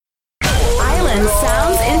Island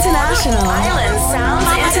Soundz International. Island Soundz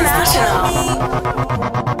International.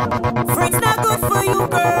 Friends not good for you,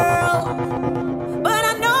 girl, but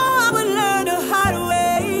I know I will learn the hard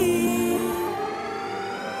way.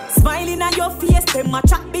 Smiling at your face, them a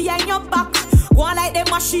chat behind your back. Go on like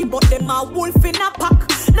them a sheep, but them a wolf in a pack.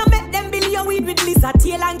 Now make them bill your weed with lizard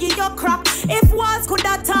tail and give you crack. If walls could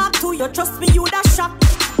have talk to you, trust me, you'd have shock.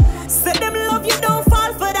 Say them love you, don't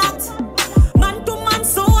fall for that. Man to man,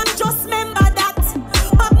 so just remember that.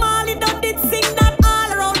 Bob Marley done did sing that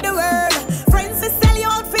all around the world. Friends will sell you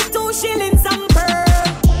out for 2 shillings and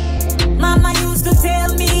pearl. Mama used to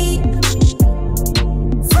tell me,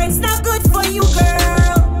 friends not good for you,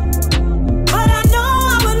 girl, but I know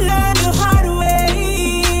I will learn the hard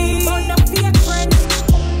way. But the fake friend,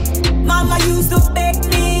 Mama used to beg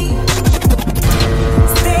me,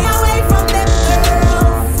 stay away from them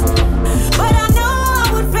girls, but I know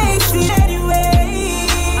I would face it anyway.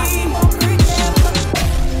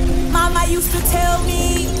 Mama used to tell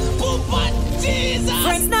me,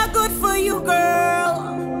 friends not good for you, girl,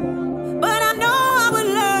 but I know I will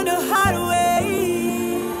learn the hard way.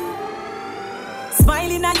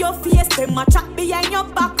 Smiling at your face, them a chat behind your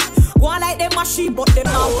back. Go on like them a sheep, but them a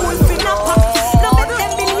wolf in a pack. Now make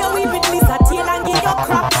them bill you with lizard tail and give you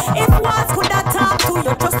crap. If walls could have talk to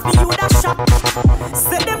you, trust me, you'd have shock.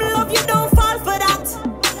 Say them love you, don't fall for that.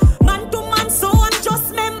 Man to man, so just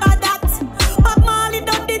remember that. Bob Marley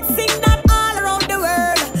done did sing that all around the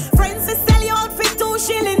world. Friends will sell you out for 2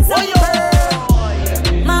 shillings and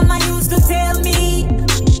pearl. Mama used to tell me,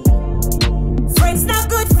 friends not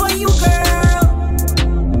good for you, girl,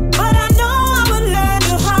 but I know I will learn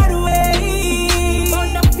the hard way. But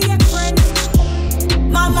the fake friend,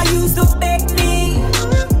 Mama used to beg me,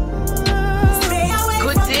 stay away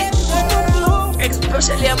Good from day. them girls.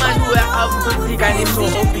 Especially a man who have good dick and him know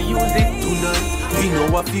how to use it. Tonight, we know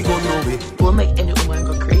what we gon' know it. Won't make any woman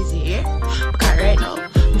go crazy, yeah? Because right now,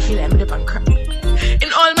 I feel like I'm up and crap. In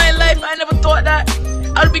all my life, I never thought that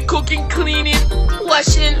I'll be cooking, cleaning,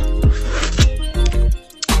 washing,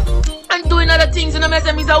 and doing other things. And I'm as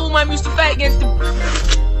a woman used to fight against them.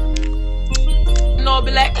 No, I'll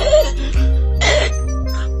be like, I'm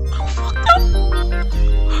fucked up.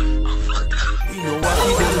 We know what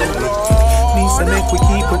we gon' know it. Me say make we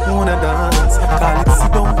keep it on a dance. Call it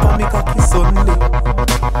sit down for me cocky Sunday.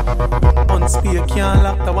 On spear can't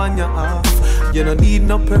lock the one you off. You don't need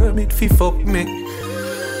no permit fi fuck me.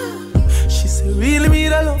 She say really me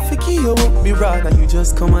the love fi keep you up. Me rather you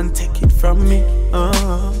just come and take it from me.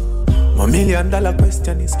 $1 million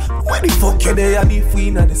question is, where the fuck you there and if we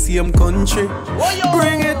in the same country?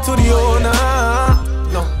 Bring it to the owner.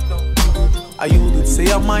 No. I you did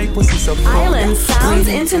say I'm my pussy so Island Soundz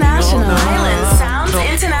International. Island Soundz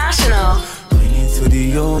International. Bring it to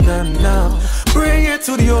the owner now. Bring it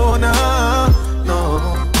to the owner. No.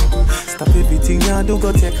 Stop everything you do,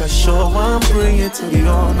 go take a show and bring it to the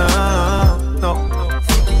owner. No.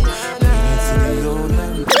 Bring it to the owner.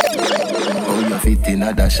 Oh, you fit in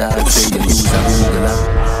other shots, say you use a Google app.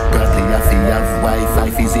 Probably have to have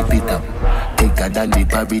Wi-Fi, zip it up. Take a than the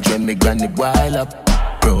porridge when me granny boil up.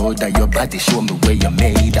 Bro, that your body show me where you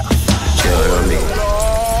made up. Sure on me.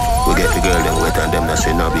 We get the girl them wet and them not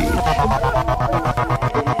say no beat.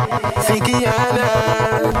 Fikiana.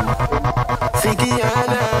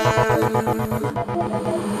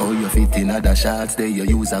 Oh, you fit in other shots, there you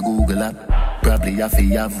use a Google app. Probably have to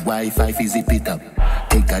have Wi-Fi, zip it up.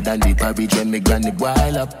 Take a than the porridge when me granny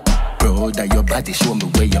boil up. Bro, that your body show me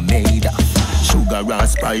where you made up. Sugar and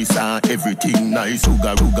spice and everything nice.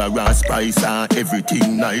 Sugar and spice and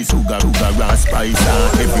everything nice. Sugar and spice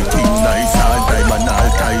and everything nice. All time and all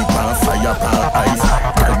type and fire and ice.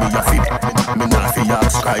 Tell me you fit, me not fi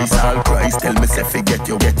ask Christ. All Christ tell me say forget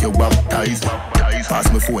you baptized. Pass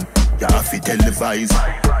me phone, you have to televise.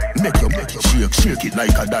 Make you shake it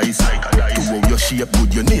like a dice. To how your shape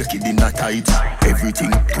good, you naked in a tight.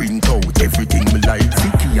 Everything print out, everything me like.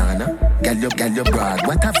 Fikiana, girl you brag,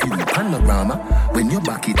 what a view panorama. When you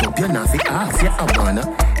back it up, you not fi ask, yeah I wanna.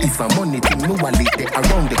 If a money thing, no wallet there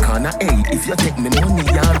around the corner. Hey, if you take me money,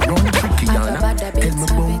 you run Fikiana. Tell me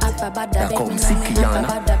about that come Sikiana.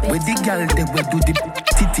 Where the girl they will do the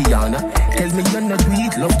Titiana. Tell me you not do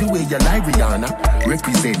it, love the way you like Rihanna.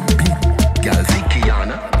 Represent big girl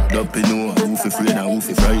Fikiana. Don't know who fi afraid and who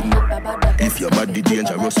fi frightened. If your body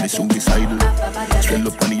dangerously suicidal, swell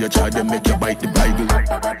up on your child and make you bite the Bible.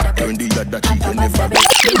 Turn the other cheek and never be.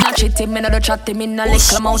 Me no cheat him, me no do chat him. In a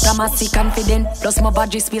little amount of massy confident. Plus my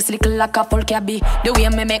body space little like a full cabby. The way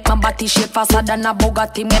me make my body shape faster than a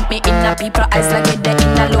Bugatti. Make me in a people eyes like it there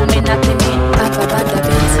in a Illuminati. Me up a bad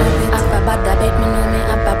bit, up a bad bit. Me know me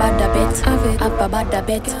up a bad bit, up a bad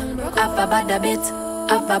bit, up a bad bit,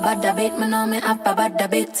 up a bad bit. Me know me up a bad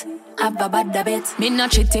bit. Have a bad bit. Me no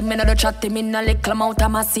cheat him, me no do chat him. In a little amount of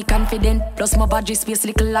massy confident. Plus my body space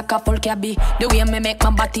little like a full cabby. The way me make my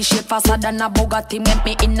body shape faster than a Bugatti. Make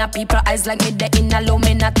me in a people eyes like me there in a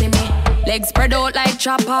Illuminati. Me legs spread out like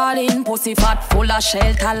chapalin. Pussy fat full of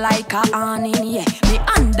shelter like a awning. Yeah, me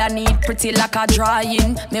underneath pretty like a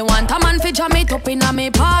drying. Me want a man fi jam it up in a me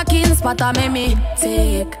parking spot. A me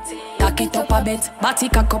take tack it up a bit. Body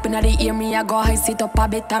cock up in a the ear. Me a go high sit up a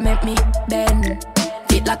bit. A make me bend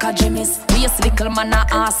it like a Jimmy's. Waist little man a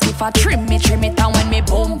ask if I trim it. And when me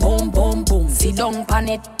boom, boom, boom, boom, sit down pan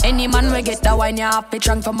it. Any man we get the wine, you have to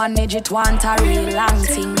trunk to manage it. Want a real long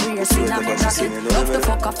thing, real sin of me rocket. Love the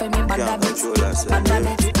fuck off of me, bad habits, bad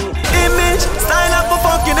habits. Image, style up for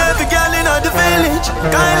fucking every girl in the village.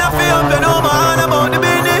 Kind of feel up and over all about the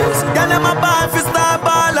business. Girl in my ball for star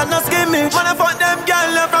ball and no skimmage. Wanna fuck them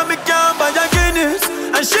girl from me camp by your Guinness.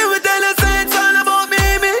 And she would tell us it's all about me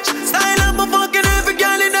image. Style up for fucking every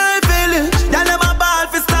girl in the village. Girl in my ball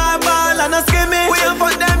for star ball and no skimmage. We ain't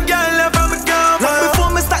fuck them girl from me camp. Long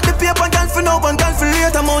before me start the paper, girl for no one, girl for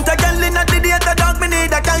later. Amount of girl in the data, dog me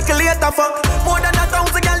need a calculator. Fuck more than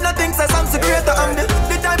 1,000 girl, nothing says I'm secretor. I'm the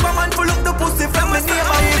type of man full up the pussy from me name.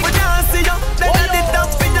 I even can't see you. Then I did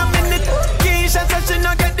that for a minute. Keisha said she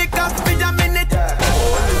no get the cock for a minute.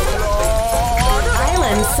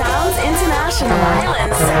 Island Soundz International.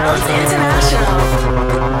 Island Soundz International.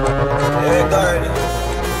 Hey, God.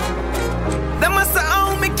 Them must say,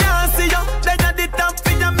 oh, me can't see you. Then I did that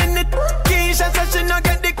for a minute. Keisha said she no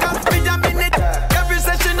get the cock for a minute. Every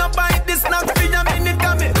session I buy this snack for a minute.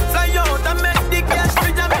 Come in, fly out and make the cash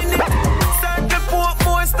for a minute.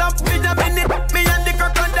 Stop for a minute. Me and the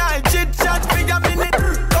crocodile chit chat for a minute.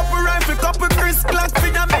 Couple rifle, couple Chris Clark for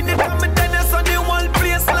a minute. I'm a tennis on the wall,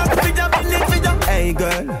 place lock for a minute. Hey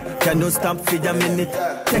girl, can you stop for a minute?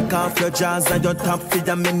 Take off your jaws and your top for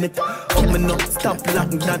a minute. Coming up, stop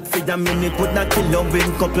like that for a minute. Would not kill you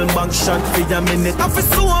with couple bank shot for a minute. I feel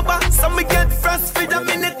sober, so me get fresh for a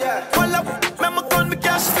minute. Call up, me call me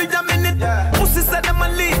cash for a minute. Pussy said them a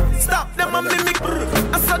lead, stop them a mimic.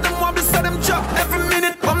 I saw them wobble, saw them chop every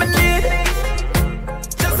minute. Come and lead,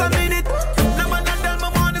 just a minute. No man can tell me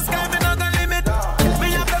more, the sky me not gonna limit.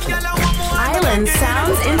 Me have them girl I want more. Island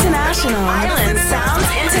Soundz International. Island Soundz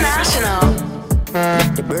International.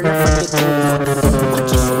 The burner from the cool.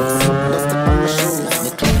 Watch your shoes. Let's step on my shoes.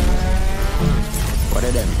 The club. What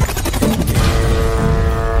are them?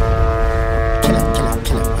 Kill it, kill it,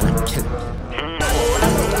 kill it, kill it.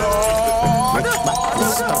 Back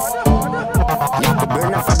this stuff. The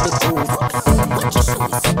burner from the cool. Watch your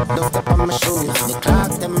shoes. Don't step on my shoes. The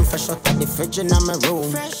clocks them fresh out of the fridge in my room.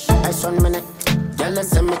 Ice on my neck. Girl and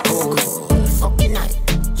send me cold. Fucking night.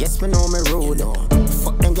 Yes, me know me rude.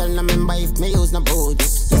 Fuck them girl, I remember if me use no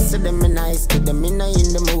boots. Yes, to them me nice, to them me not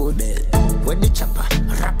in the mood. With the chopper,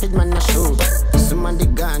 rapid man a shoot. Some of the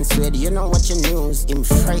guns sweat, you know what your news. Him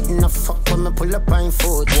frightened a fuck when me pull up on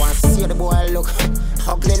foot. Want see the boy look,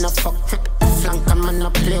 ugly no fuck. Flank a man a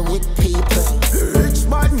play with people. Rich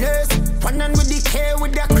madness, one and with the K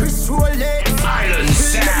with the Chris Rolex. Island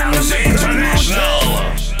Soundz International.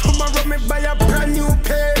 Tomorrow me buy a brand new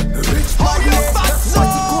pair. Rich madness, that's what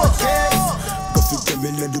it go case. Go fit them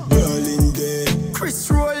in the Berlin day. Chris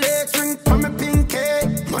Rolex ring from a pinky.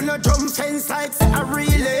 Man a drum fence like a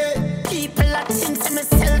relay. People that think to me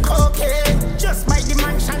sell cocaine. Just buy the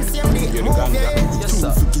mansion, see them the movie. Yes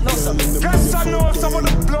sir, no sir. Yes I know some of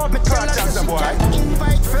the blood me catch as a boy.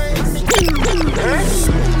 Invite friends.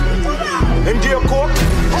 And dear coke.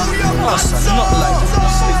 Oh, son, not like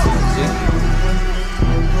this. Yeah.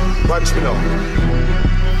 Watch me now.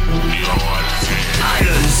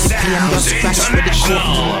 Island Soundz International.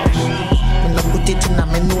 When I put it in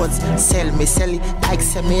my nose, sell it like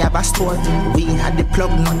say me have a store. We had the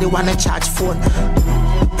plug, not the one I charge phone.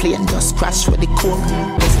 Plane just crash with the coke.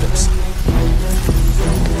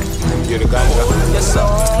 You the ganja? Yes, sir.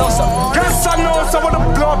 No, sir. Yes, I know some of the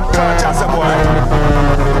blood catch as a boy.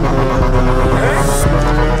 Eh?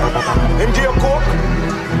 And dear coke.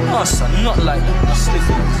 Oh, son, not like that.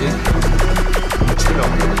 Slipping, yeah. Watch me now.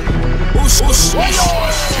 Oosh, oosh,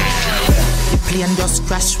 The plane just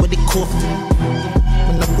crash with the coke.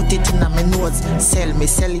 When I put it in my nose, notes. Sell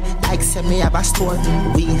it, like say me have a store.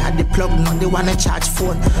 We had the plug, now they wanna charge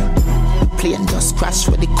phone. Plane just crash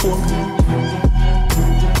with the coke.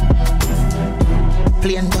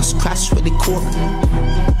 Plane just crash with the coke.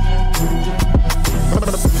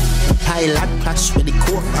 Pilot crash with the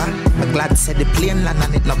coke. I'm glad said the plane land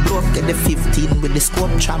and it not broke. Get the 15 with the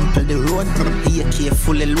scope, trample the road. AK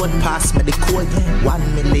fully load, pass me the code.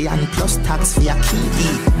 1 million plus tax for your key.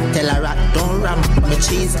 Tell a rat don't ramp me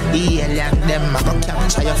cheese. The alien them I go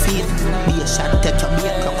capture your feet. Be a shot, take your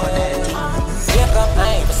beer, crocodile teeth. Wake up, I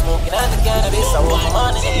ain't smoking on the cannabis. I woke up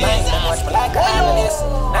morning and night and watch me like an analyst.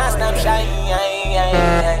 Nice time shy.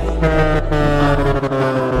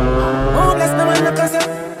 Oh, bless the man, look us up.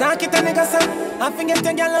 Talk it a nigga, son. I forget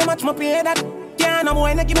the girl how much more pay that. Can't no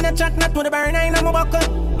boy, give me the chat, not to the bar 9, I'm a buckle.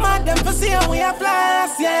 Mad them for see how we are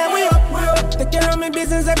flash, yeah, we up. Take care of me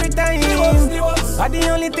business every time. But the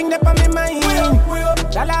only thing that on me mind.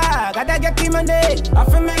 Chala, gotta get him a day. I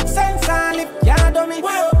feel make sense, and if you do me.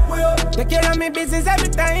 Take care of me business every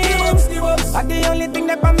time. But the only thing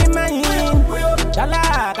that on me mind.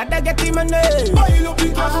 Chala, gotta get him a day.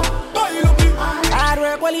 Hard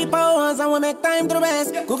work, well, he powers, and we make time to the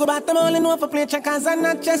best. Go back them all in one for play checkers and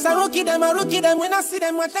not chess. I rookie them, when I see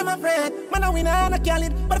them, watch them afraid. Man, I win, I call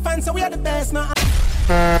it, but the fans say we are the best now.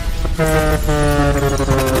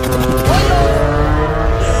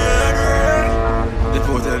 They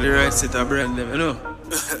put on the right set of brand them, you know.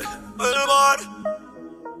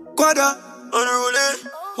 Quadra, unruly,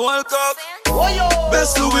 World Cup.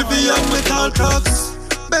 Best Louis V and metal trucks.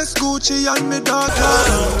 Best Gucci and me dog.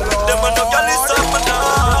 Them a no gal is up my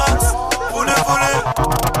dogs. Pull it.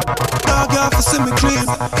 Dog have to see me clean.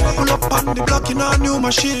 Pull up on the block in a new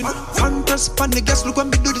machine. One press on the gas, look when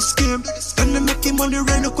me do the scheme. Then they make him on the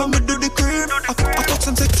rain, look when me do the cream. I fuck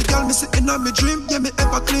some sexy gal, me sitting on me dream. Yeah, me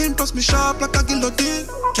ever clean, plus me sharp like a guillotine.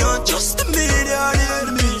 Can't trust the media or the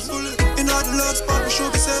enemies. In all the love spot, we show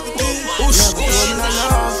me 17.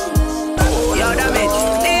 Yo, damage,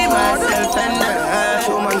 leave myself and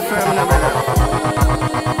woman firm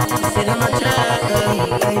and see them a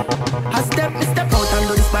try. I step out and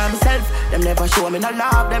do this by myself. Them never show me no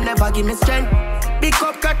love, them never give me strength. Big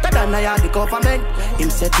up cutter than I had the government. Him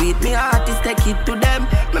say tweet me artist, take it to them.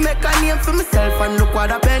 Me make a name for myself and look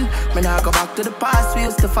what happened. Me now go back to the past, we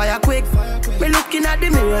used to fire quick. Me looking at the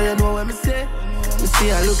mirror, you know what me say. Me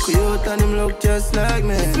see I look cute and him look just like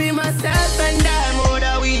me. It's me, myself and I, more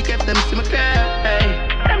that we kept them to my care.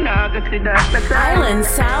 I'm not gonna see that. Island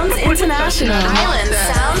Soundz International. Island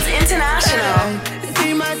Soundz International. It's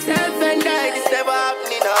me, myself and I, this never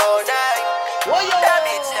happening all night. Whoa, yo,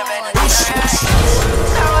 damage,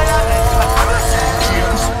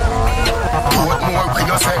 What more can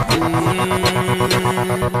you say?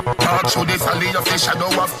 Talk through the valley of the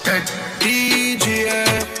shadow of death. DJ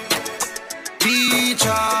Teacher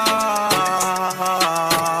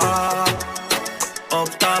up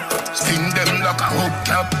top. Spin them like a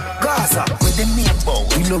hubcap. Gaza with the meat bow.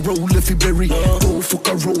 We no roll if you bury. Don't fuck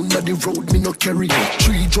around on the road, me no carry.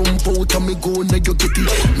 3 jump out and me go now you get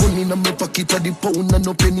it. Money in my pocket of the pound and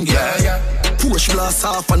no penny. Yeah. Push blast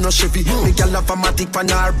off and no Chevy. Me gal have a matic on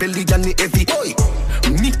her belly and the heavy.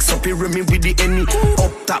 Mix up here me with the any.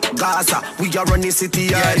 Up top Gaza, we are running city.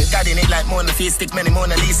 Yeah, got in it like Mona Face, stick many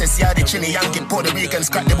Mona Lisa's. Yeah, the Chile Yankin, Puerto Rican,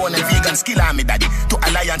 scrap the bone and vegan. Skill army daddy, to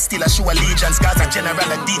alliance, still a show allegiance. Gaza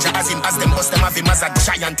general and DJ as him, as them bust them have him as a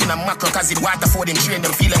giant in a macro. Cause it water for them, train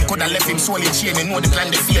them, feel them, coulda left him soul in chain. They know the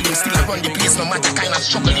plan, they feel him, still I run the place. No matter kind of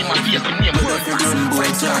struggle in my face, the name.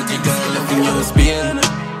 Fight hard, the girl of your Spain.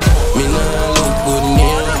 Me nah look good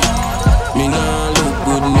name. Me nah look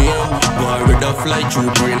good name. Red off like true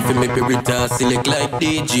brain for me pirita. Select like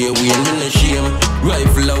DJ, we ain't in a shame.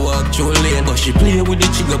 Rifle I walk through lane, but she play with the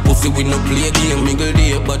chigga pussy, we no play game. Mingle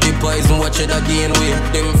day, but the poison watch it again. Wait,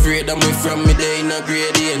 them afraid of me from me day in a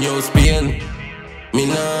grade A. And yo Spain, me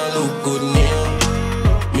nah look good name.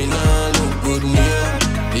 Me nah look good name.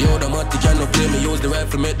 The automatic and no play, me use the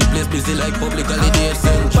rifle, make the place busy like public holiday.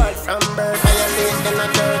 But from birth, I live in a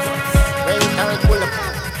dirt. Rain out, pull up.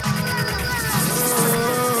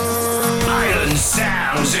 Island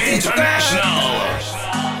Soundz International.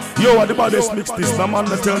 Yo, what the baddest mix this? No man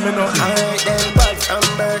tell me no. Alright then, but from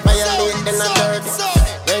birth, I live in a dirt.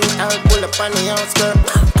 Rain out, pull up on the outskirt.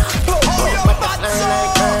 Butterfly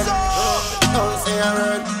like bird. Don't say a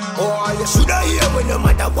word. Oh, you shoulda hear when your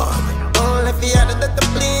mother walk. Don't let the other that the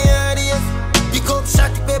play ideas. Pick up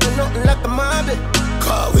shot, baby, nothing like a marble.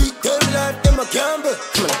 Cause we tell life, them a gamble.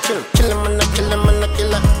 Kill him and I kill him and I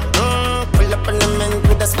kill him. Pull up on the men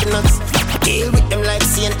with the spinners. Deal with them like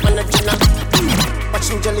Saint on the dinner.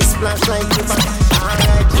 Watching jelly splash like river.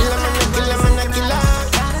 Alright, kill him and I kill him and I kill him.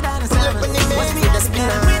 Pull up on the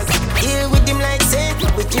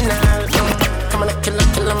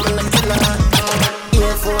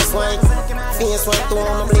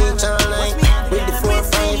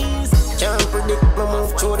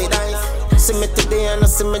see me today and I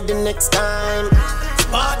see me the next time.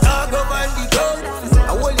 Smart dog over the go. I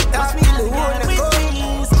hold it down, me the one that go.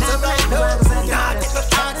 So right now, nah, take a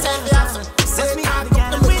hard time, yeah. Say me out,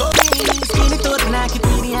 let me go. Skinny thought when I could be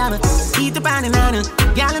the hammer. Eat the banana,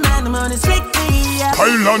 gal man, the money strictly.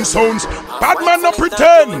 Island Soundz, bad man no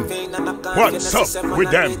pretend. What's up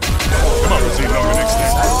with them? Come on, we'll see you long the next day.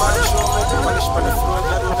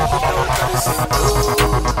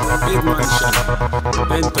 Big mansion,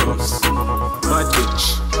 penthouse, bad bitch,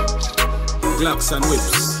 Glocks and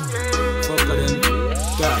whips. Fuck them,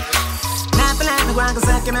 dark.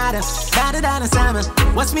 Better than a summer.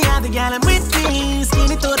 Watch me out the gal I'm with me.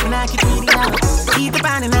 Skinny thought when I could be the hammer. Eat the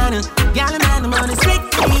banana, gal man, the money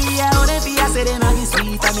strictly. I would if I said them I be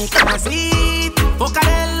sweet, I make them sweet. Fuck a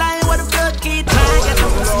hell line, what a blood kid. Man, get the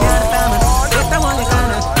pussy out of family. Get the one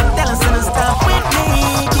corner, tell them some stuff with me.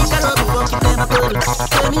 Keep that rubber, fuck it, never puddle.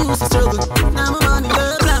 Tell me who's the struggle. Now my money,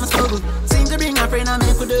 love, I'm a struggle. Seem to bring a friend, I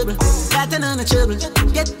make a double. Got to none of trouble.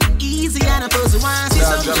 Get easy and a puzzle. Once you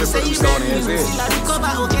something, she say you brand new. Still I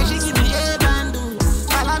recover, okay, she give me a band.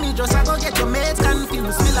 Follow me, just I go get your mates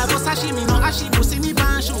confused. Still I go sashimi, no ashibu, see me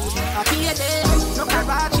ban shoes. I pay a day, no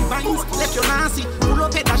Karachi vines. Left your Nancy, pull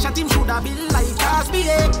up at that shot him, should have been like Cosby,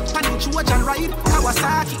 Pani Chuojan ride,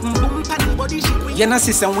 Kawasaki, boom, Pani body shit. You know,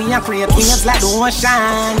 sister, we are create waves like the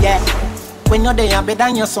ocean, yeah. When you're there, better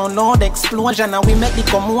than your son, no the explosion, and we make the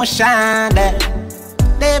commotion,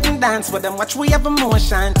 They even dance with them, watch we have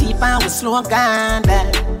emotion. Deep and we slow down,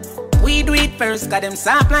 We do it first, got them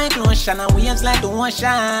soft like lotion and waves like the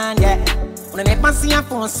ocean, yeah. When I never see a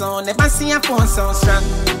phone sound, strong.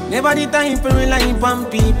 Never the time for rely on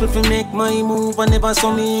people to make my move, and never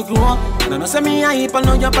saw me grow up. And I know say me hype, I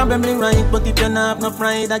know you're probably right, but if you don't have no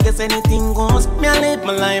pride, I guess anything goes. Me I live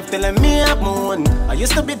my life telling me I'm one. I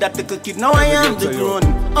used to be that little kid, now I am the grown.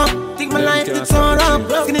 Take my life to turn up.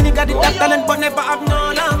 Skinny nigga did that talent, but never have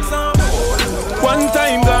no love, so. One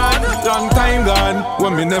time gone, long time gone,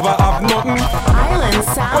 when me never have nothing. Island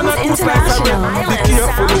Soundz International. Be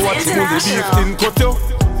careful what you do, the beef thing cut you.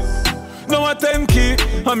 Now a 10 key,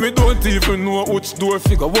 and me don't even know which door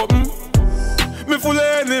figure open. Me full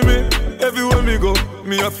of enemy, everywhere me go,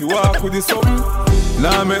 me have to walk with this something.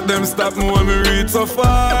 Now make them stop me when me reach so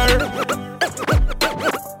far.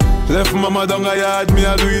 Left mama down a yard, me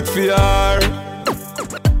I do it for her.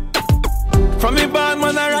 From me band,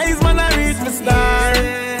 man, I rise, man, I reach my star.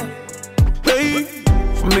 Hey,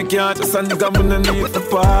 from me can't just a nigga, man, I need the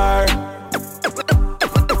par.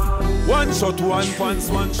 One shot, one pants,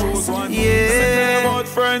 one shoes, one. Yeah. About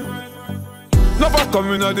friend. Never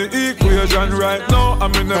coming at the equation right now, I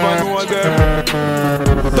mean never know them.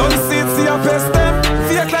 Don't see a best them.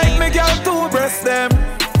 Fake like me girl to breast them.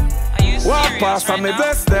 Walk past and me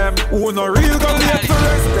bless them. Who no real gon' let to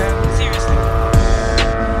rest them. Seriously.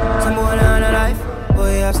 Someone on a life.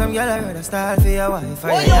 Boy, have some girl I heard a style for your wife.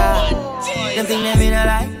 Them think them in a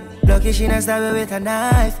life. Lucky she not stab with a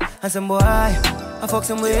knife. And some boy, I fuck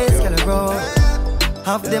some ways, girl around.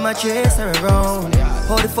 Half them a chase her around.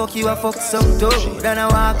 How the fuck you a fuck some dude? Then I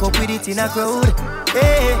walk up with it in a crowd.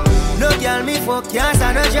 Hey, no girl me fuck, can't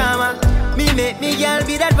stand no drama. Me make me girl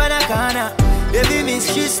be that banana. Baby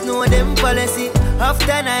miss, she know them policy.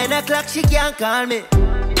 After 9 o'clock she can't call me.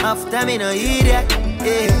 After me no idiot,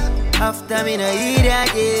 yeah. After me no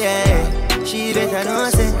idiot, yeah. She better know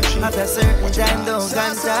say after certain time don't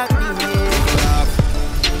contact me,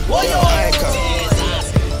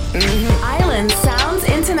 Island Soundz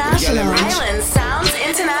International. Island Soundz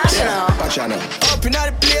International. Up in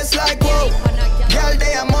the place like whoa. Girl,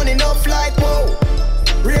 they have money, no flight, whoa.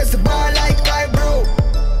 Raise the bar like I bro.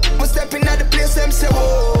 I'm stepping at the place, them say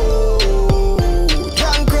whoa.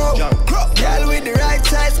 Drunk crow. Girl with the right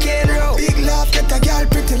size skin row. Big laugh, get a girl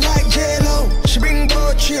pretty like J-Lo. She bring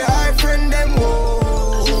both she her friend them whoa.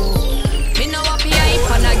 Me know what be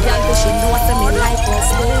hype on a girl, but she know what me life was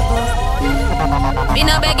stable. Me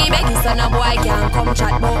no beggy, so no boy can't come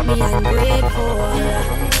chat about me ungrateful.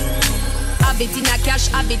 Have it in a cash,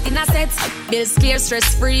 have it in a set. Bills clear,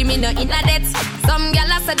 stress free, me no in a debt. Some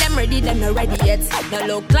gyal say them ready, them no ready yet. No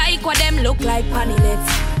look like what them look like panilets.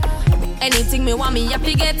 Anything me want me have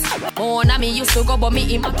to get. Oh, na me used to go but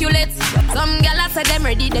me immaculate. Some gyal say them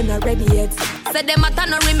ready, them no ready yet. Say them matter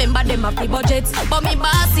no remember them have the budget. But me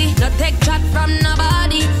bossy, no take chat from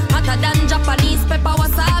nobody. Hotter than Japanese pepper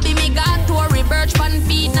wasabi. Me got to a birch pan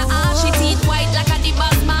feet. Na ashy teeth white like a the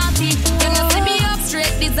basmati. You know see me up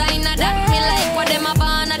straight designer that me like what them a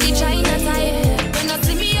born at the China side. You know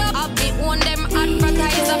see me up the own them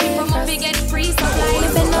advertise. Up from up we get free supply. Me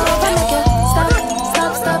bend over make you stop it up.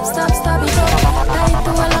 Tight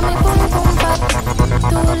to all of me boom boom pop.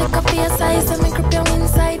 Do a lick up your size and me grip you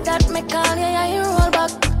inside that me call you.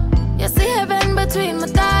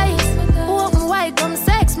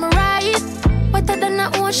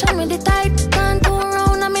 Passion with the type, can't go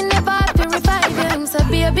around and me never have to revive him. So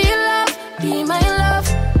baby love, be my love.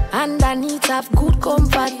 And I need to have good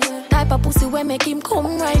comfort. Type of pussy where make him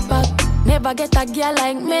come right back. Never get a girl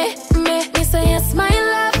like me. Me say yes, my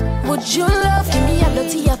love. Would you love me? I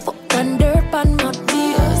dirty a fuck and dirt and not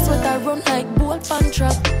be. Sweat I run like bolt pan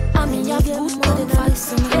trap. I mean have good body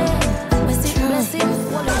facts. Blessing.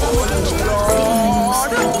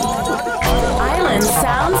 Island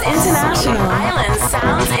Soundz International. Island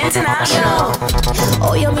Soundz International.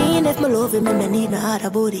 Oh, you mean if me love him, me need no other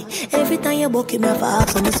body. Every time you book him, I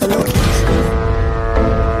ask him, so lucky.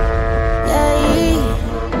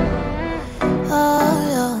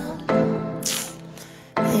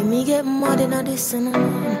 Hey, me get more than a this and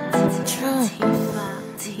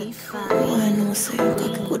Tifa. Oh, I know, so you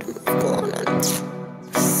got good phone and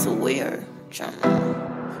swear,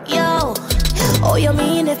 yo. Oh, you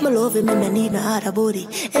mean if me love him, me need no other body.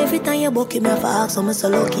 Every time you book him, I ask him, so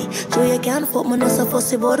lucky. So you can't fuck me, not supposed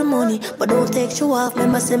to about the money. But don't take you off,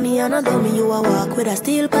 remember say me and a dummy. You a walk with a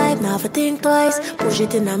steel pipe, now think twice. Push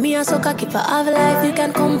it in a me and so cocky for have life. You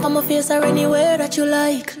can come from my face or anywhere that you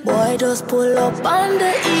like. Boy, just pull up on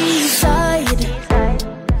the east side.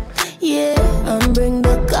 Yeah, and bring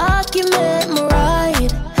the cocky, make me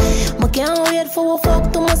ride. I can't wait for a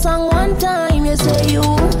fuck to my song one time. You say you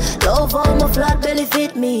love how my flat belly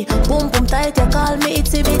fit me. Boom boom tight, you call me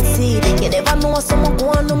itsy bitsy. You never know someone go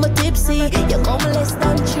on my tipsy. You come less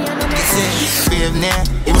than 3 and I'm Brave now,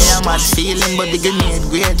 give me a mad feeling, but the grenade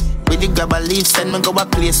great. With the grab a leaf, send me go a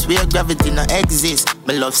place where gravity no exist.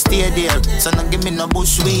 My love stay there, so no give me no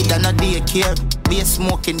bush weed and no daycare. Be a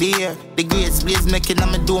smoke in the air, the grace blaze making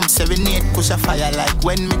on my dome serenade. Push a fire like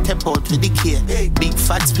when me tap out with the care. Big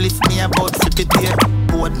fat split me about 50 pair,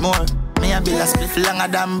 boat more. Me a bill a split longer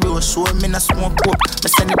than bro, show me no smoke up. Me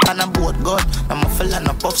send it on a boat gun, now my fella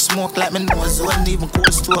no puff smoke like me nose zone. Even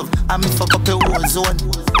cold stove, and me fuck up a war zone.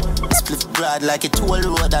 Split broad like a toll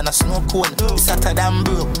road and a snow cone. It's hotter than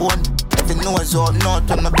broke bone. Every nose out north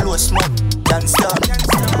when me blow smoke. Dancehall.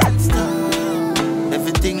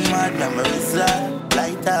 Everything mad, memories loud.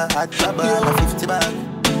 Lighter, hot rubber, and a 50 bag.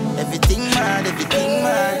 Everything mad, everything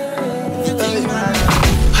mad.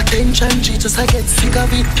 Attention, she just I get sick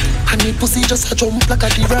of it. And me pussy just a jump like a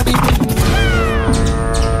rabbit.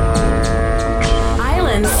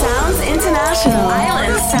 Island Soundz International.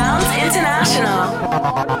 Island Soundz International.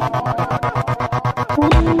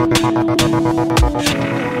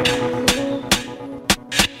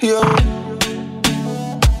 Yo.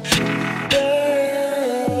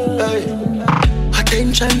 Hey.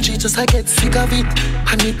 Attention, she just I get sick of it.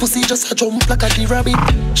 And me pussy just a jump like a rabbit.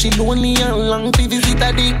 She lonely and long to visit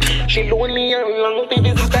a dick. I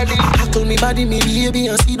told me body, me baby,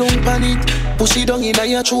 and see don't panic. Push it down in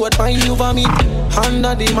your throat, find you vomit.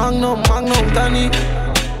 Under the magnum tonic.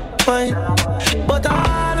 Fine. But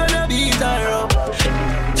I wanna beat her up.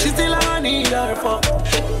 She still I need her fuck.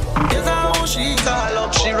 Guess how she call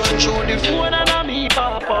up. She run through the phone and I me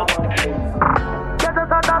pop up. Get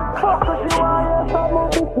us a damn fuck, so she want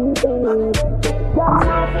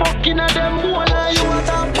you fucking at them whole and you want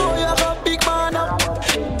a boy, you have a big man up.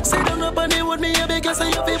 Sit down up and with me, you beg you say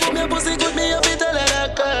you feel for me, pussy good me, you feel tell her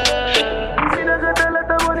that girl. She doesn't tell her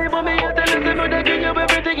the money for me, you tell her to know they give you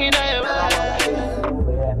everything in her life.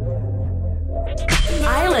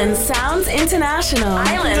 Island Soundz International.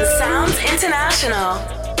 Island Soundz International.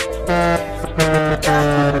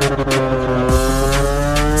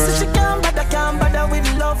 So she can't bother with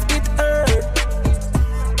love, it hurt.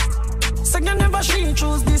 So you never she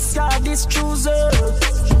choose this guy, this chooser.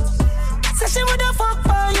 Say she woulda fuck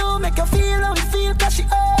for you, make you feel how you feel, cause she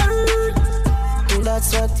hurt.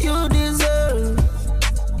 That's what you deserve,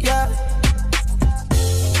 yeah.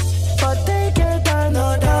 But take your time,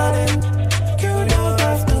 no darling. You don't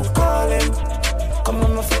have to call him. Come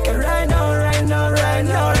on, my fucking right now, right now, right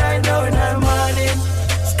now, right now in the morning.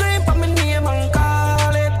 Scream for my name and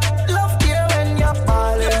call it. Love you when you're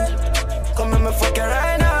falling. Come on, my fucking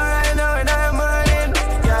right now, right now in the morning.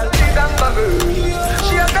 Yeah, big and bugger.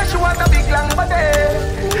 She said she want a big long body.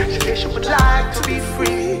 She said she would like to be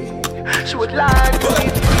free. She would like to be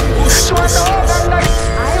free. She want to organize.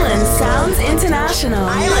 Island Soundz International.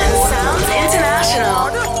 Island Soundz International.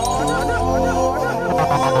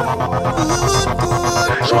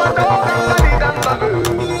 She want to organize and bugger.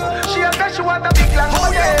 She said she want a big long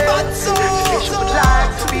body. She said she would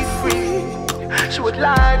like to be free. She would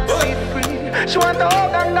like to be free. She want to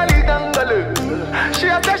organize and bugger. She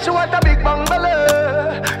said she want a big bungalow.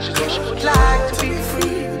 She said she would like to be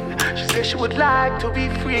free. She said she would like to be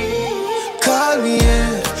free. Call me,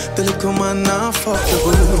 yeah. The little man now fuck the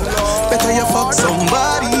good. Better you fuck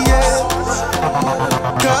somebody, yeah.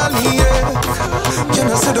 Call me, yeah. Can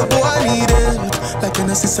I say the boy need it? Like can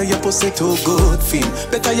I say your pussy too good feel?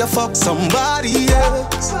 Better you fuck somebody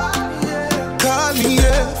else. Call me,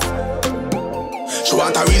 yeah. She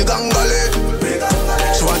want a real gangale.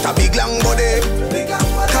 She want a big long body.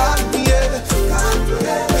 Call me, yeah.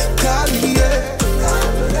 Call me, yeah.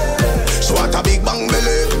 She want a big bang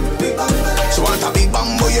belly. She want a big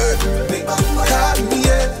bang boy, yeah. Call me,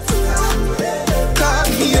 yeah. Call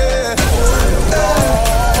me, yeah.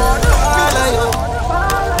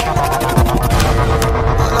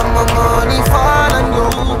 All of my money fall on you.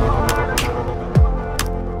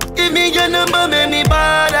 Give me your number, make me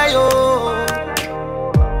bother you.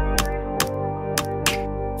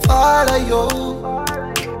 Follow you.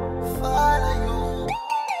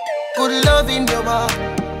 Good love in your heart.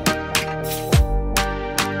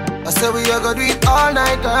 I say we are gonna do it all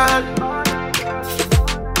night, girl.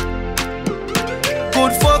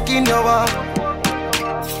 Good fuck in your heart.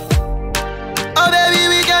 Oh baby,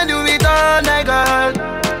 we can do it all night, girl.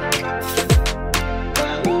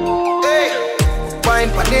 Hey, wine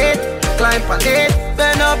pan it, climb pan it,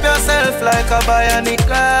 bend up yourself like a bionic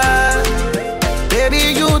girl.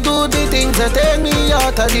 Baby, you do the things that take me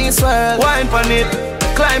out of this world. Wine pan it,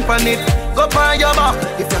 climb pan it, go on your back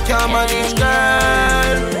if you can't manage,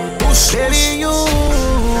 girl. Push, baby, you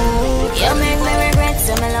make me regret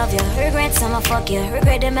some I love you, regret some I fuck you,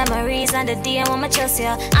 regret the memories and the day I wanna trust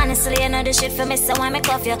you. Honestly, I know the shit for me, so I make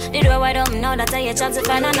off you. The door wide open, know that I your chance to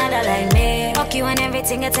find another like me. Fuck you and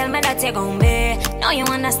everything, you tell me that you're gon' be. Now you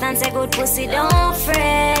understand, say good pussy, don't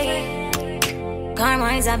fray.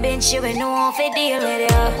 Karma is a bitch, you will know if it deal with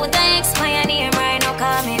you. Put the X on your name right now,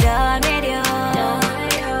 call me done with you.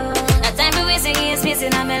 That time we wasting years,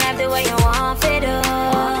 pissing on me life the way you want to do.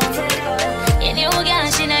 You new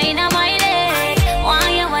girl, she not in my day.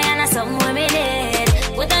 Want you, why you not something with me did.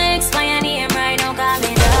 Put the X on your name right now, call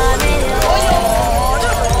me done with you.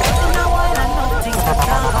 Now I know things to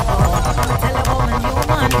talk about. Tell a woman you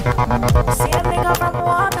want. See a nigga from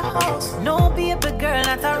Waterhouse. No baby girl,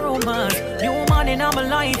 not a rumor. New man in my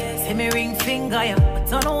life. See me ring finger, yeah, but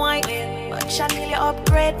don't know why. But Chanel, you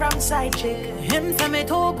upgrade from side chick. Him say me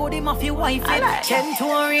too good, him off your wife. Like 10 to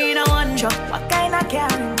arena one truck. What kind of car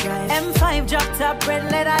him drive? M5 drop top, red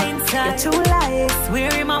leather inside. You too light.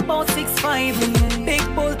 Swear him about 6'5".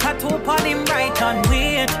 Big bull tattoo on him right on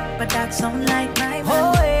weird. But that's something like my man.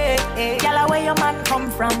 Oh, hey, hey. Yalla, where your man come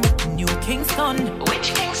from? New Kingston.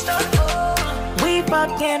 Which Kingston? Oh. We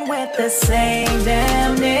fucking with the same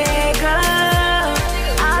damn nigga.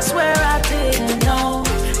 I swear I didn't know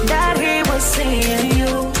that he was seeing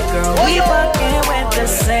you. Girl, we fucking with the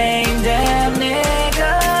same damn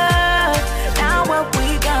nigga. Now what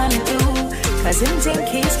we gonna do? Cause him think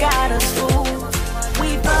he's got us fooled.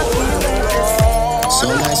 We fucking with the same. So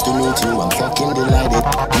nice to meet you, I'm fucking delighted.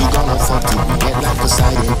 We gonna fuck you, get like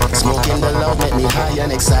Poseidon. Smoking the love, make me high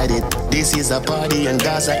and excited. This is a party and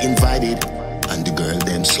guys are invited. And the girl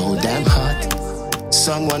them so damn hot.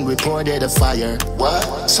 Someone reported a fire.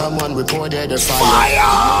 What? Someone reported a fire.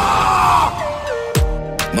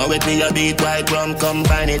 More with me a beat, white rum,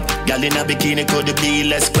 combine it. Girl in a bikini could be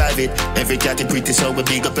less private. Every cat is pretty, so we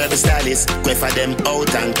big up every stylist. Go for them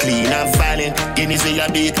out and clean and violent. Guineas we a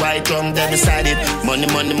beat, white rum, them beside it. Money,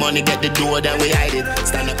 money, money, get the door, then we hide it.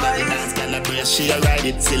 Stand up at the dance, girl a brace, she a ride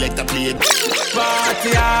it. Select a play.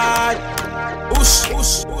 Party hard. Ush,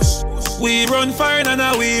 ush, ush. We run fire and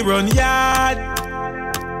now we run yard.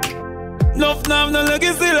 Nuff nav no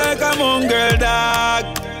legacy like a mongrel dog.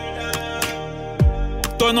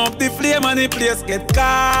 Turn up the flame and the place get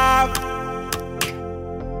carved.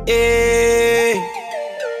 Hey.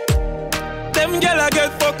 Them gyal a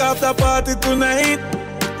get fuck after party tonight.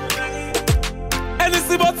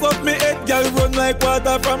 Anything but fuck me head, gyal run like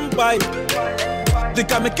water from pipe. They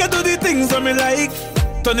can make you do the things that me like.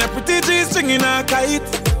 Turn your pretty G-string in a kite.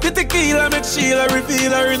 The tequila make Sheila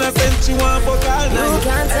reveal her innocence. She want fuck all night. You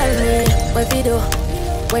can't tell me where fi do,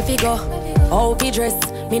 where fi go, how fi dress.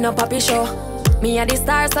 Me no papi show. Me a the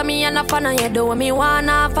star, so me a no fan of you. Do me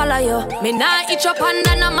wanna follow you. Me nah itch up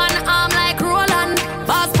under no man arm like Roland.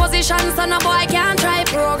 Boss position, so no boy can't try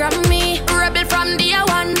program me. Rebel from day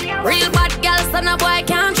one. Real bad girl, so no boy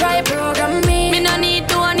can't try program me. Me no need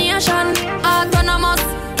donation. Autonomous,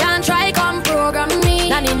 can't try come program me.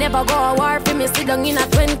 Nanny never go a war for me. Sit down in a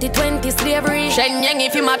 2020 slavery. Shen Yang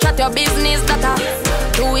if you match at your business data.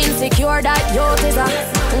 Too insecure that you is a.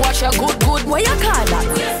 Watch your good, what you call that?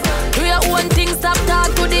 Do your own thing, stop talk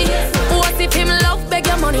to the. What if him love, beg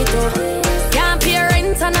your money too? Can't pay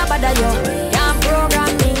rent and a bother you. Can't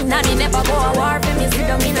program me, nanny never go a war for me. Sit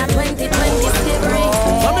down in a 2020 slavery.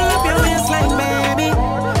 Bubble up your waistline, baby.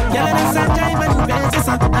 Girl, it's a time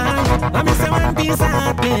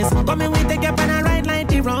place. Come in, we take you on a ride like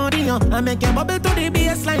the rodeo. I make you bubble to the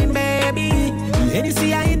baseline, baby. Any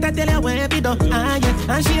see I hit, I tell you where we do. Ah,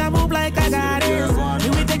 yeah. And she a move like a goddess.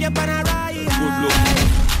 We take you on a ride.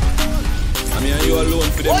 I mean, are you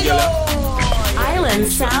alone for them, girl? Island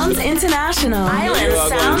Soundz International. Island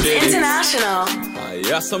Soundz International.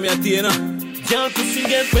 Yeah, some of your Girl pussy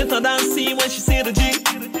get better than C when she see the G.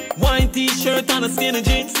 White t-shirt and a skinny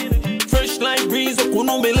jeans. Fresh like breeze, I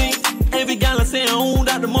couldn't believe. Every gal I say I own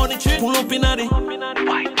that the money trip. Pull up in at it.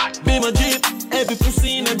 Be my Jeep. Every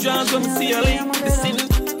pussy in the jazz when me see her lean. The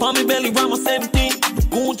ceiling, palm me belly round my 17.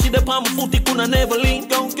 Gucci the palm my foot, it coulda never lean.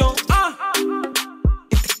 It's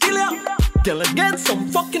a killer. Girl I get some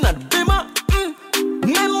fucking at the bimmer.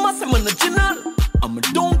 Remember some original. I'm a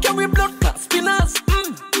don't carry blood clot spinners.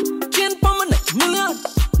 Chain for my neck million.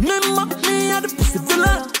 Remember me at the pussy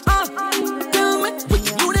villain. Tell me what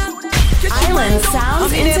you do then. Island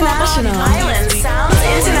Soundz International. Island Soundz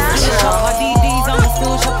International. DDs on the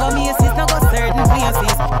stool, shop on me, assist, now got certain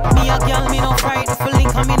places. Me a girl, me no frightened for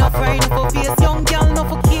link, and me no frightened for face. Young girl, no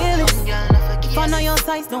for kill it. If I know your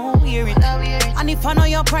size, don't wear it. And if I know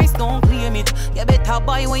your price, don't claim it. You better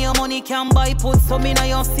buy when your money can buy. Put some in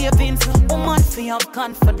your savings. Woman, fi have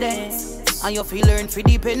confidence. And you feel learn fi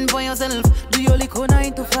depend for yourself. Do your liquor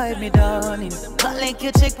 9 to 5, me darling. Not like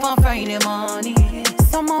you check for Friday morning.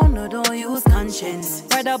 Somehow no don't use conscience.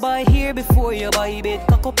 Rather buy here before you buy bed.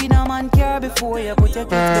 Cock up in a man car before you put your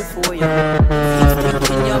kids before you. Keep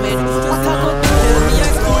in your bed. What I got to do? Me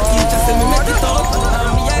high school teacher say me make it up.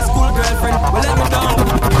 And me high school girlfriend will let me down.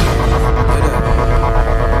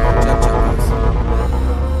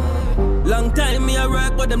 Long time me a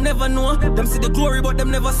rock, but them never know. Them see the glory, but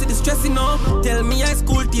them never see the stress, you know. Tell me high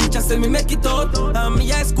school teacher, say me make it out. And me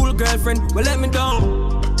high school girlfriend will let me down.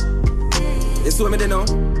 This what me they know.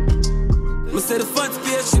 Me say the fat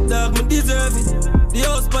spaceship, dog, me deserve it. The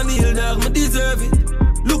house on the hill, dog, me deserve it.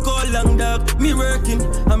 Look how long, dog, me working.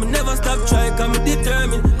 And me never stop trying, cause me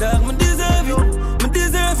determined. Dog, me deserve it, me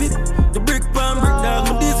deserve it. The brick pan brick, dog,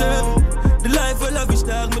 me deserve it. The life I lavish,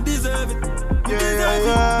 dog, me deserve it.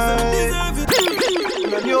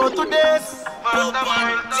 New to this.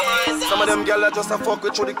 Some of them gyal are just a fuck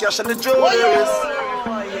with through the cash and the jewelry.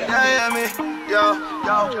 Yeah, me. Yo.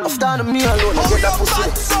 After me alone, I get that pussy.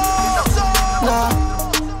 Nah.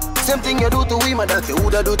 Same thing you do to women that you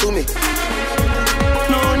woulda do to me.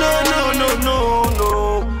 No.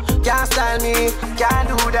 Can't style me, can't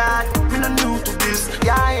do that. Me not new to this.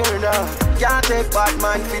 Yeah, you know. Can't take bad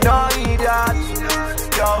man if you don't need that.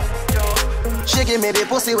 Yo. She give me the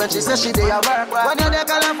pussy when she says she dey a work. When you dey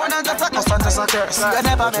call her phone and just a cuss and just a curse. You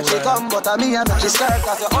never make she come, but a me and make she skirt.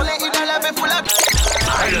 Cause you only in the level full of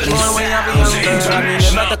control when you be young girl. I mean,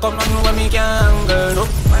 never to come on when me can, girl.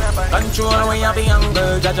 Control when you be young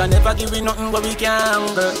girl. Jaja never give me nothing but we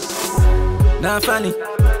can, girl. Nah, funny.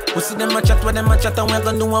 Pussy them a chat, when them a chat, and we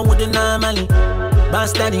gon' do what we do normally.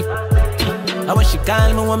 Boss daddy. I when she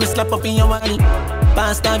call me, when me slap up in your body.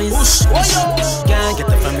 Pasta this. Can't get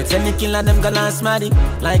it from me. Tell the killer them gonna smarty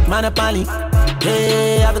like Monopoly.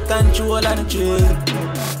 Hey, have the control of the trade.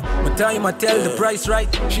 My time I tell the price right.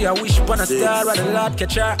 She a wish upon a star, or the Lord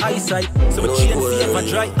catch her eyesight. So my chain favor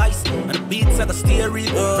dry ice, and the beats like a steering.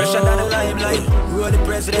 Fresher than the limelight. Roll the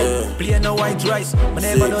president, play no white rice. My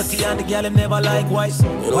never dirty and the girl them never likewise.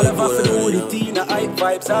 All of us for do with the tea, the hype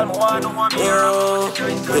vibes. All my one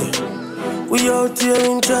me. We out here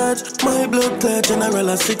in charge. My blood clot general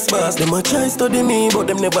a 6 bars. Them a try study me, but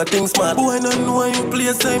them never think smart. Boy, no know why you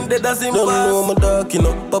play same dead as him. Don't know my dark, you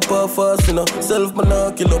know. Papa fast, you know. Self man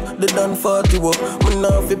knock kill up. They done 40 up. Me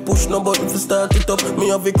nah fi push no button fi start it up. Me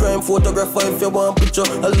have a crime photographer if you want picture.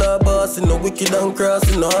 A law boss, you know. Wicked and cross,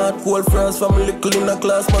 you know. Hard cold frost from little in a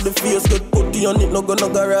class. But the face get putty on it, no go no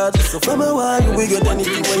garage. So from a while, we get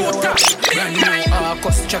anything when you want. Brand new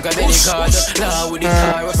Arcos, chugga delicado. Law with the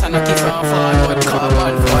car, was an aki from forward.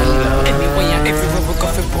 Carbon fun. Anywhere, everywhere we go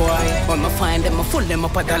for boy. When I find them, I full them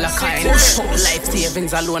up a dollar kind. Life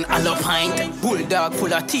savings alone, all up pint. Bulldog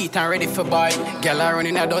full of teeth and ready for buy. Girl are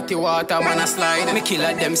running a dirty water, man a slide. Me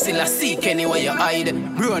killer them still a seek anywhere you hide.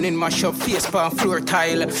 Running my shop, face pan floor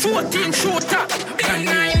tile. 14 shooter. Brand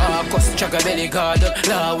new Arcos, chugga delicado.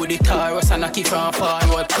 Law with the tar, was an aki from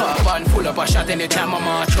forward. Carbon full up a shot anytime I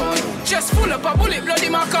march on. Just full up a bullet, bloody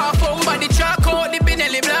my car phone. Body charcoal, the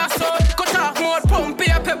Benelli blast out. Cut off more pump,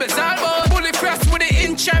 here pebbles all about. Fully pressed with the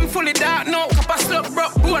inch, I'm fully dark now. Cup of slug, bro,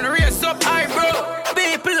 bone race up high, bro.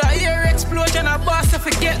 People are here, explosion, a boss, I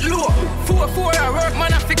forget low. 4-4, I work,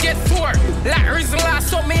 man, I forget 4. Like reason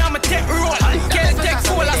last up, me, I'm a tech roll. Can't take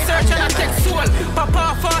soul, I search and I take soul.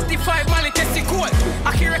 Papa 45, man, it takes the goal.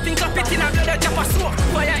 Accurate in cap it in a blood, I jump a smoke.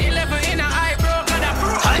 Fire 11 in a eye, bro, God, I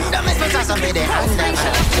broke.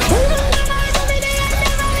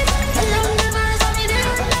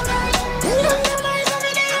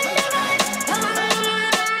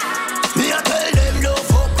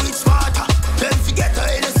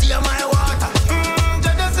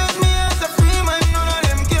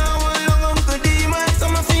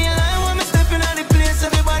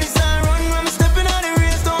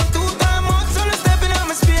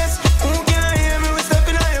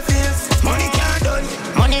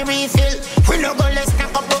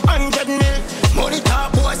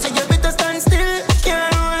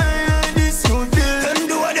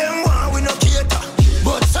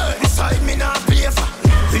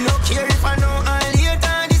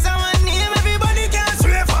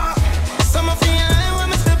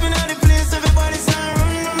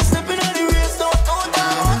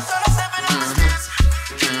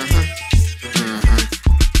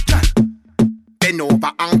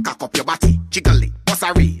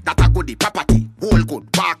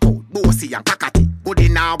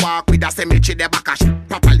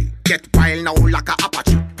 smell now like a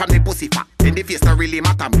Apache. From the pussy fat, then the face don't really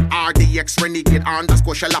matter me. RDX renegade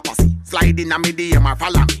underscore shalapassy. Slide in a medium or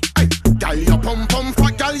follow me. Hey, girl your pum pum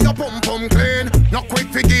fat, girl your pum pum clean. Not quick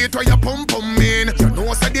forget where your pum pum mean. You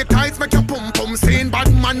know say the tights make your pum pum seen.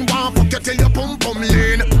 Bad man want fuck you till your pum pum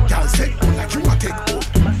lean. Girl say like you a take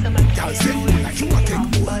off. Girl say like you a take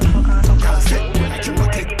off. Girl say like you a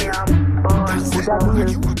take off. Girl say like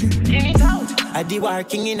you a take off. I be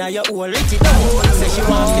working in a your old rich it out. Say she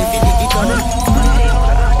want me to dig it on.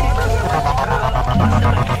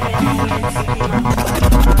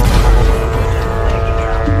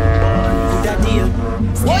 That deal.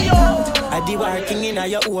 I be working in a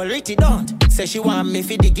your old rich it out. Say she want me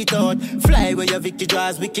fi dig it out. Fly where your Vicky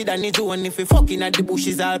draws wicked and it's one. If we fucking at the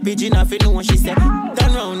bushes all pigeon off, you know what she said.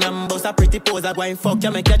 Turn round and bust a pretty pose. I go and fuck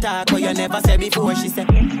you, make you talk what you never said before, she said.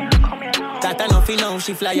 That enough you know,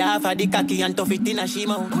 she fly off of the cocky and tough it in a she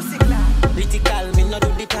mouth. Critical, me no do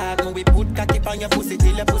the talk. Me we put cocky on your pussy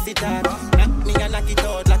till your pussy talk. Knock me and knock it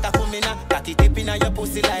out like a kumina. Cocky tip in your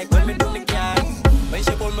pussy like when me do me car. When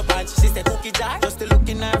she pull my pants, she said cookie jar. Just to look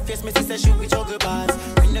in her face, me she say she with juggle bars.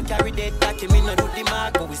 Me no carry that cocky, me no do the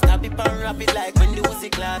mark. But we stop it and wrap it like when the pussy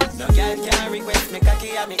clad. No girl can request me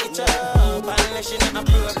cocky and me itch up. Unless she not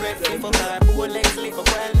appropriate, flip up her. Pull legs, lift up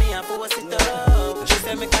while me and force it up. She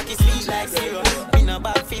say me cocky sweet like syrup. Me no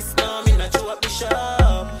bad fist, no, me no chew up the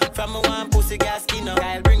shop. From me one pussy gas skin up.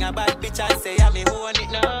 I'll bring a bad bitch and say I'm me who want it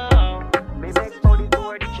now. Me beg for the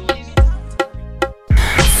door, the keys.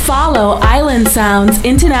 Follow Island Soundz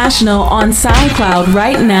International on SoundCloud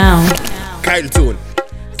right now. Kyle Tunez,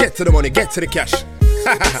 get to the money, get to the cash.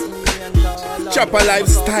 Chopper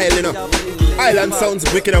lifestyle, you know. Island Soundz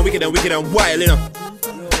wicked and wicked and wicked and wild, you know.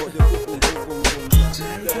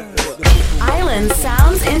 Island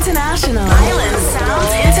Soundz International. Island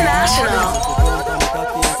Soundz International.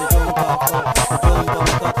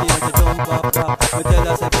 Me tell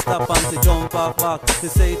her say stop and she jump off back. She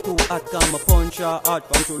say too hot, can me punch her hard.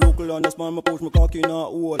 From she look on the smile, me push my cocky in a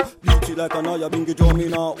hole. Bleach it like an eye, bingy drum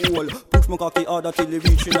in a hole. Push my cocky harder till it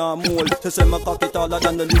reach in a mole. She say my cocky taller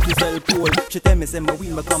than the little cell pole. She tell me say my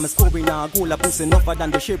win become a score in a goal. A pussy enougher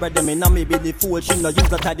than the shape of them in a me belly fold. She no use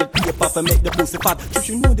the tied paper to make the pussy fat.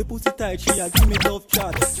 She know the pussy tight, she a give me tough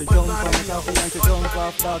chat. She jump on my cocky and she jump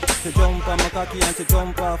off back. She jump on my cocky and she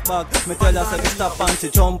jump off back. Me tell her say stop and she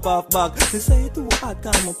jump off back. She say too hot,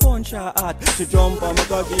 can me punch her hard. She jump on my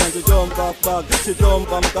cocky and she jump off back. She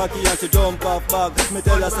jump on my cocky and she jump off back. Me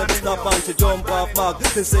tell her say stop and she jump off back.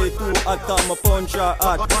 She say too hot, can me punch her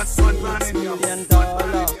hard. $6 million,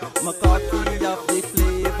 my cocky have the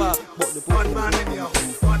flavor, but the pussy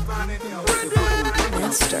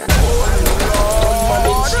Monster.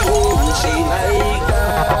 She like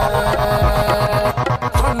that.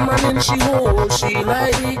 Gunman in she hold, she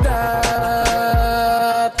like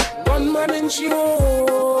that. Gunman in she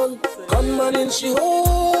hold, gunman in she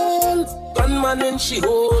hold, gunman in she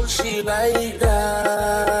hold, she like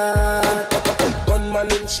that.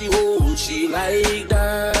 Gunman in she hold, she like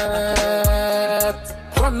that.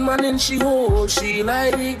 Gunman in she hold, she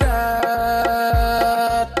like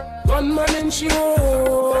that. Gunman in she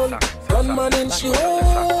hold, gunman in she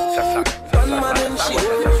hold, gunman in she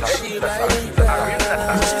hold, she like that.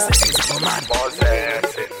 More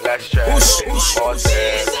dancing, less stressing. More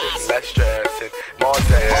dancing, less stressing. More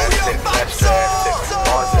dancing, less stressing.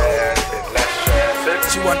 More dancing, less stressing.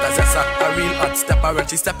 She want a zessa, a real hot stepper. When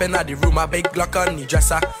she step in the room, a big Glock on the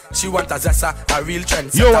dresser. She want a zessa, a real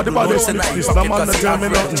trend. Yo, the body this the man that tell me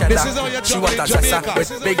nothing. She want a zessa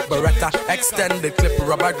with big beretta, extended clip,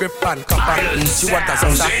 rubber grip and copper. She want a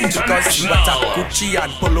zessa because she want a Gucci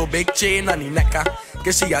and polo, big chain on the necker.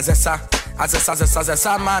 Cause she a zessa.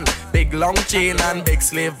 Azessa man, big long chain and big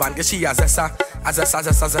slave van. Cause she a zessa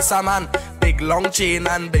man, big long chain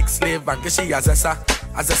and big slave van. Cause she a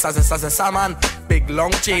zessa man, big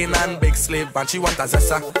long chain and big slave van. She want a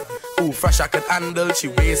zessa, who fresh I could handle. She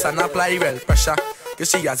waist and apply well pressure. Cause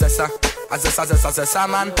she a zessa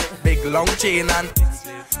man, big long chain and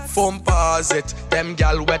foam pause it. Them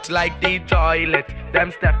gal wet like the toilet.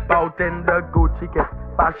 Them step out in the Gucci kit.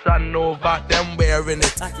 Fashion over, them wearing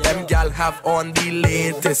it. Them gal have on the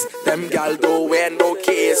latest. Them gal don't wear no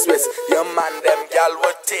K-Swiss. Your man, them gal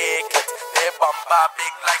would take it. They bumper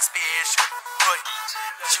big like spaceship.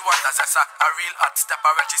 She want a zessa, a real hot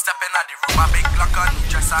stepper. When she step in the room, a big Glock on the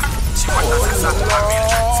dresser. She want a zessa, a real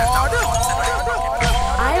trendsetter.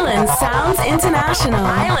 Island Soundz International.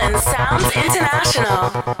 Island Soundz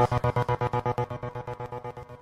International.